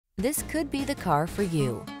This could be the car for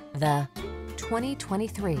you. The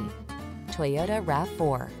 2023 Toyota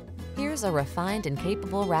RAV4. Here's a refined and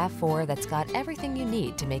capable RAV4 that's got everything you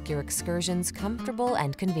need to make your excursions comfortable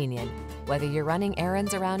and convenient. Whether you're running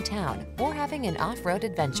errands around town or having an off-road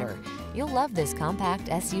adventure, you'll love this compact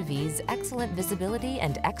SUV's excellent visibility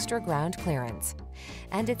and extra ground clearance.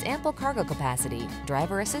 And its ample cargo capacity,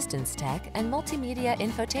 driver assistance tech, and multimedia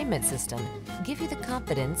infotainment system give you the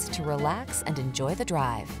confidence to relax and enjoy the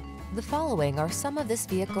drive. The following are some of this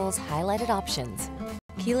vehicle's highlighted options: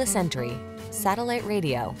 keyless entry, satellite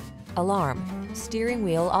radio, alarm, steering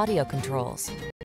wheel audio controls,